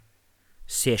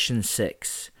Session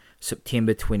 6,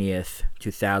 September 20th,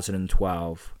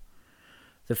 2012.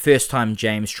 The first time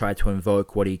James tried to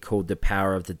invoke what he called the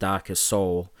power of the darkest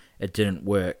soul, it didn't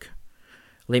work.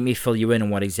 Let me fill you in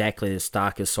on what exactly this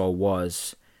darkest soul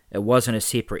was. It wasn't a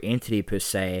separate entity per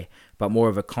se, but more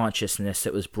of a consciousness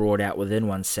that was brought out within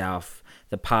oneself,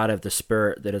 the part of the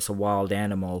spirit that is a wild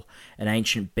animal, an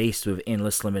ancient beast with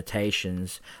endless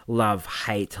limitations. Love,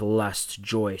 hate, lust,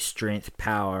 joy, strength,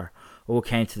 power, all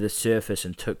came to the surface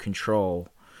and took control.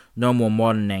 No more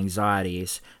modern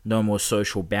anxieties, no more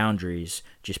social boundaries,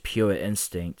 just pure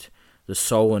instinct, the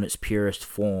soul in its purest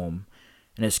form.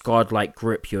 In its godlike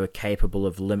grip you are capable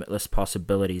of limitless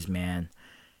possibilities, man.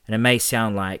 And it may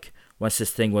sound like, once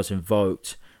this thing was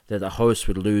invoked, that the host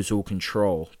would lose all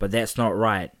control, but that's not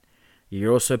right.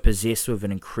 You're also possessed with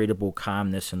an incredible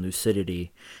calmness and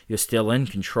lucidity. You're still in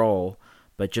control,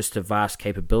 but just the vast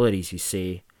capabilities you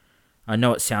see. I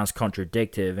know it sounds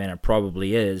contradictory, and it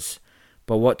probably is,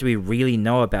 but what do we really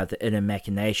know about the inner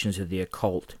machinations of the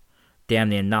occult? Damn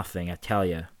near nothing, I tell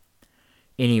you.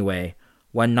 Anyway,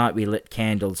 one night we lit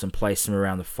candles and placed them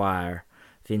around the fire,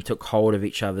 then took hold of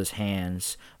each other's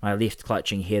hands, my left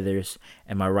clutching Heather's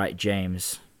and my right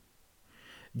James'.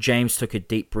 James took a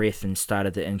deep breath and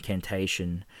started the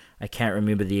incantation. I can't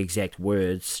remember the exact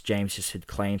words. James just had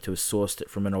claimed to have sourced it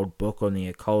from an old book on the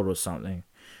occult or something.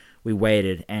 We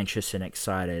waited, anxious and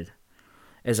excited.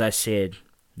 As I said,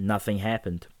 nothing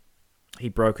happened. He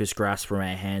broke his grasp from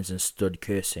our hands and stood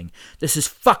cursing. "This is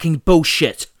fucking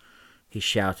bullshit!" he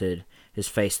shouted, his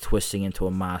face twisting into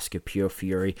a mask of pure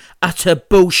fury. "Utter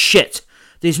bullshit!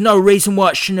 There's no reason why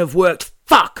it shouldn't have worked.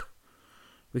 Fuck!"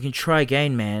 "We can try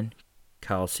again, man,"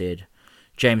 Carl said.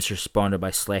 James responded by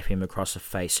slapping him across the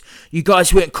face. "You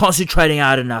guys weren't concentrating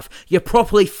hard enough. You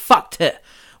properly fucked it.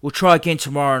 We'll try again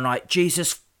tomorrow night.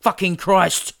 Jesus fucking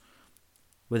Christ!"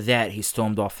 With that, he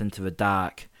stormed off into the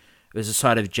dark. It was a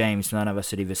side of James none of us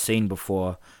had ever seen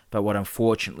before, but would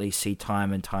unfortunately see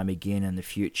time and time again in the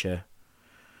future.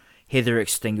 Heather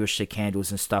extinguished the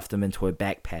candles and stuffed them into her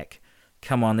backpack.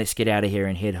 "Come on, let's get out of here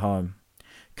and head home."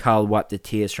 Carl wiped the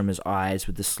tears from his eyes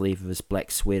with the sleeve of his black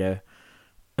sweater.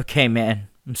 "Okay, man,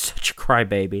 I'm such a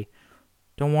crybaby."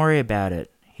 "Don't worry about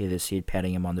it," Heather said,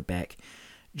 patting him on the back.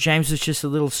 "James was just a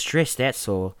little stressed, that's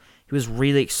all. He was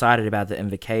really excited about the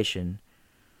invocation."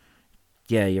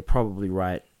 "Yeah, you're probably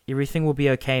right. Everything will be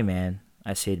okay, man,"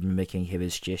 I said, mimicking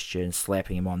Heather's gesture and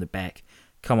slapping him on the back.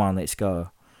 "Come on, let's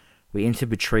go." We entered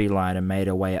the tree line and made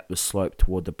our way up the slope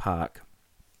toward the park.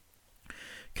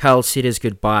 Carl said his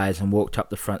goodbyes and walked up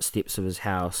the front steps of his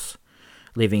house,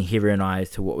 leaving Heather and I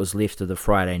to what was left of the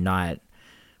Friday night.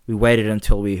 We waited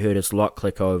until we heard his lock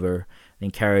click over,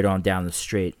 then carried on down the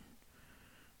street.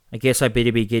 "I guess I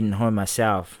better be getting home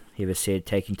myself," Heather said,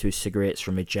 taking 2 cigarettes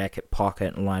from her jacket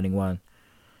pocket and lighting one.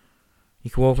 "You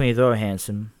can walk me though,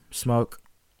 handsome. Smoke?"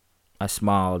 I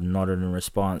smiled and nodded in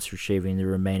response, retrieving the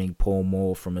remaining Pall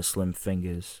Mall from her slim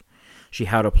fingers. She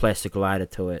held a plastic lighter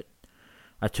to it.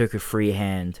 I took her free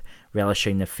hand,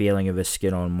 relishing the feeling of her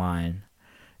skin on mine.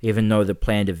 Even though the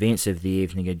planned events of the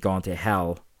evening had gone to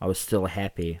hell, I was still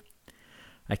happy.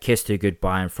 I kissed her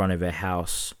goodbye in front of her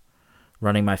house.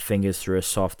 Running my fingers through her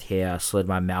soft hair, I slid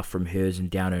my mouth from hers and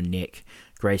down her neck,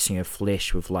 gracing her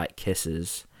flesh with light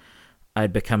kisses. I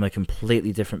had become a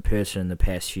completely different person in the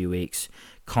past few weeks,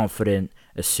 confident,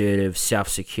 assertive,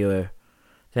 self-secure.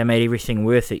 That made everything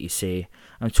worth it, you see.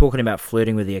 I'm talking about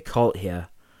flirting with the occult here.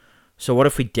 So what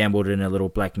if we dabbled in a little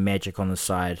black magic on the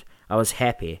side? I was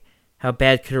happy. How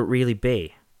bad could it really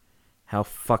be? How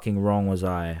fucking wrong was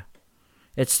I?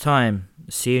 It's time.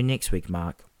 See you next week,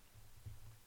 Mark.